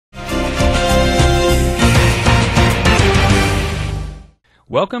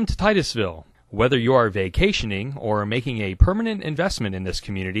Welcome to Titusville. Whether you are vacationing or making a permanent investment in this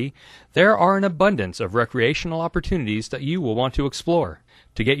community, there are an abundance of recreational opportunities that you will want to explore.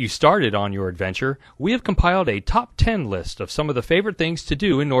 To get you started on your adventure, we have compiled a top 10 list of some of the favorite things to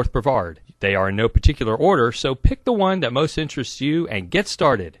do in North Brevard. They are in no particular order, so pick the one that most interests you and get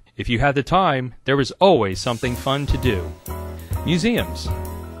started. If you have the time, there is always something fun to do. Museums.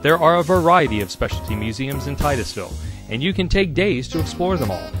 There are a variety of specialty museums in Titusville, and you can take days to explore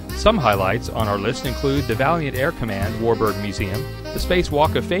them all. Some highlights on our list include the Valiant Air Command Warbird Museum, the Space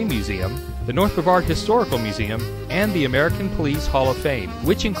Walk of Fame Museum, the North Brevard Historical Museum, and the American Police Hall of Fame,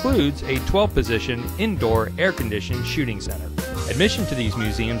 which includes a 12-position indoor air-conditioned shooting center. Admission to these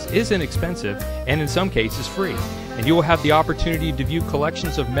museums is inexpensive and in some cases free, and you will have the opportunity to view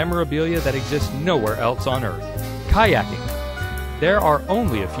collections of memorabilia that exist nowhere else on Earth. Kayaking. There are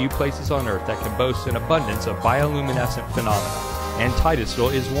only a few places on Earth that can boast an abundance of bioluminescent phenomena, and Titusville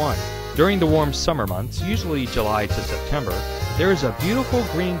is one. During the warm summer months, usually July to September, there is a beautiful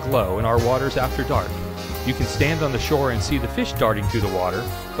green glow in our waters after dark. You can stand on the shore and see the fish darting through the water,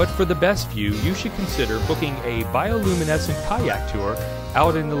 but for the best view, you should consider booking a bioluminescent kayak tour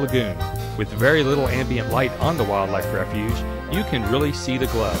out in the lagoon. With very little ambient light on the wildlife refuge, you can really see the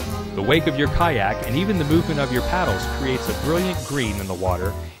glow. The wake of your kayak and even the movement of your paddles creates a brilliant green in the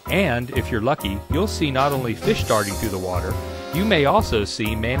water, and if you're lucky, you'll see not only fish darting through the water, you may also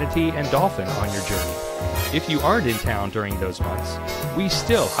see manatee and dolphin on your journey. If you aren't in town during those months, we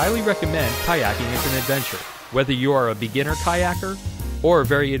still highly recommend kayaking as an adventure, whether you are a beginner kayaker or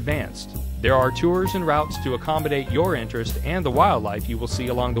very advanced. There are tours and routes to accommodate your interest, and the wildlife you will see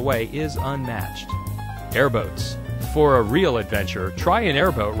along the way is unmatched. Airboats. For a real adventure, try an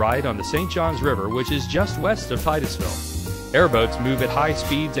airboat ride on the St. Johns River, which is just west of Titusville. Airboats move at high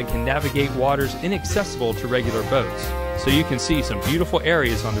speeds and can navigate waters inaccessible to regular boats, so you can see some beautiful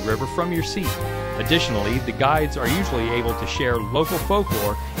areas on the river from your seat. Additionally, the guides are usually able to share local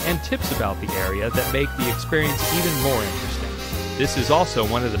folklore and tips about the area that make the experience even more interesting. This is also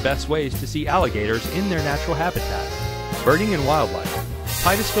one of the best ways to see alligators in their natural habitat. Birding and wildlife.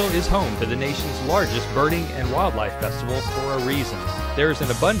 Titusville is home to the nation's largest birding and wildlife festival for a reason. There is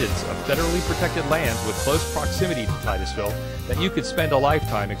an abundance of federally protected lands with close proximity to Titusville that you could spend a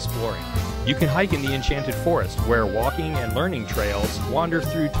lifetime exploring. You can hike in the Enchanted Forest, where walking and learning trails wander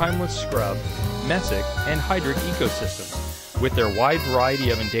through timeless scrub, mesic, and hydric ecosystems, with their wide variety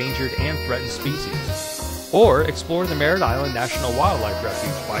of endangered and threatened species. Or explore the Merritt Island National Wildlife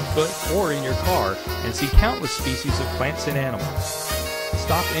Refuge by foot or in your car and see countless species of plants and animals.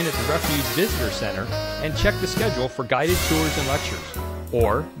 Stop in at the Refuge Visitor Center and check the schedule for guided tours and lectures.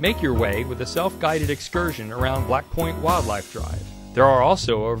 Or make your way with a self-guided excursion around Black Point Wildlife Drive. There are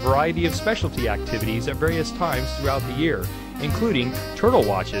also a variety of specialty activities at various times throughout the year, including turtle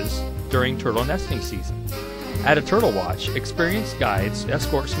watches during turtle nesting season. At a turtle watch, experienced guides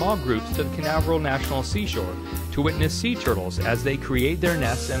escort small groups to the Canaveral National Seashore to witness sea turtles as they create their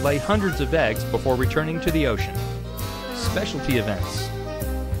nests and lay hundreds of eggs before returning to the ocean. Specialty events.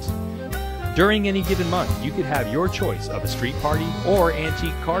 During any given month, you could have your choice of a street party or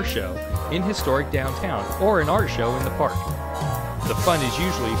antique car show in historic downtown or an art show in the park. The fun is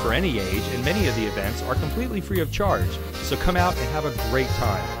usually for any age, and many of the events are completely free of charge, so come out and have a great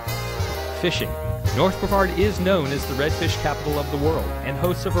time. Fishing. North Brevard is known as the redfish capital of the world and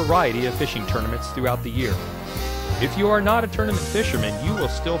hosts a variety of fishing tournaments throughout the year. If you are not a tournament fisherman, you will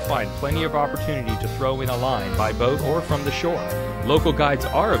still find plenty of opportunity to throw in a line by boat or from the shore. Local guides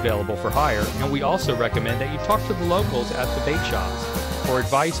are available for hire, and we also recommend that you talk to the locals at the bait shops for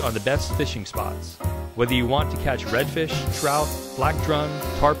advice on the best fishing spots. Whether you want to catch redfish, trout, black drum,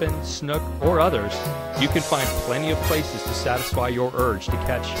 tarpon, snook, or others, you can find plenty of places to satisfy your urge to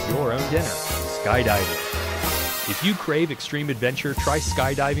catch your own dinner. Skydiving. If you crave extreme adventure, try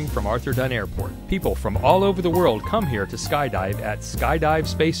skydiving from Arthur Dunn Airport. People from all over the world come here to skydive at Skydive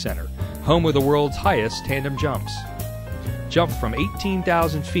Space Center, home of the world's highest tandem jumps. Jump from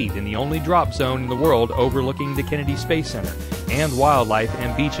 18,000 feet in the only drop zone in the world overlooking the Kennedy Space Center and wildlife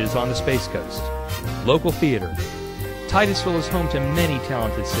and beaches on the Space Coast. Local theater. Titusville is home to many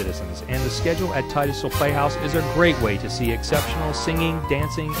talented citizens, and the schedule at Titusville Playhouse is a great way to see exceptional singing,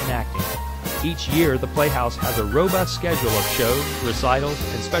 dancing, and acting. Each year, the Playhouse has a robust schedule of shows, recitals,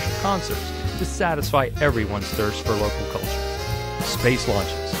 and special concerts to satisfy everyone's thirst for local culture. Space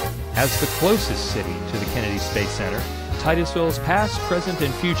launches. As the closest city to the Kennedy Space Center, Titusville's past, present,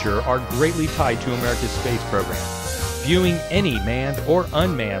 and future are greatly tied to America's space program. Viewing any manned or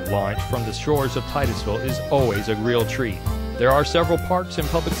unmanned launch from the shores of Titusville is always a real treat. There are several parks and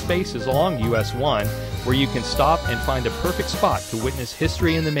public spaces along US 1 where you can stop and find a perfect spot to witness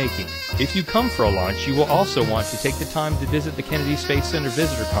history in the making. If you come for a lunch, you will also want to take the time to visit the Kennedy Space Center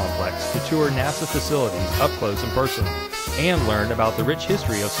Visitor Complex to tour NASA facilities up close and personal, and learn about the rich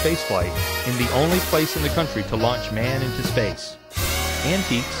history of spaceflight in the only place in the country to launch man into space.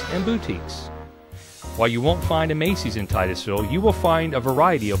 Antiques and boutiques. While you won't find a Macy's in Titusville, you will find a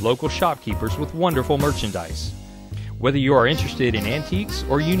variety of local shopkeepers with wonderful merchandise. Whether you are interested in antiques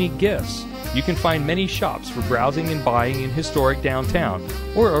or unique gifts, you can find many shops for browsing and buying in historic downtown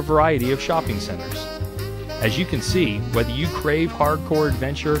or a variety of shopping centers. As you can see, whether you crave hardcore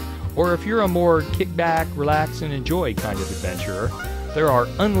adventure or if you're a more kick back, relax, and enjoy kind of adventurer, there are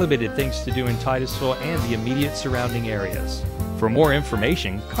unlimited things to do in Titusville and the immediate surrounding areas. For more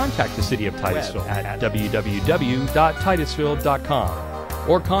information, contact the City of Titusville at www.titusville.com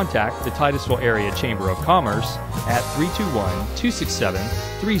or contact the Titusville Area Chamber of Commerce at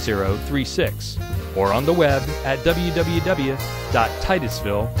 321-267-3036 or on the web at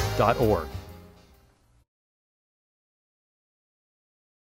www.titusville.org.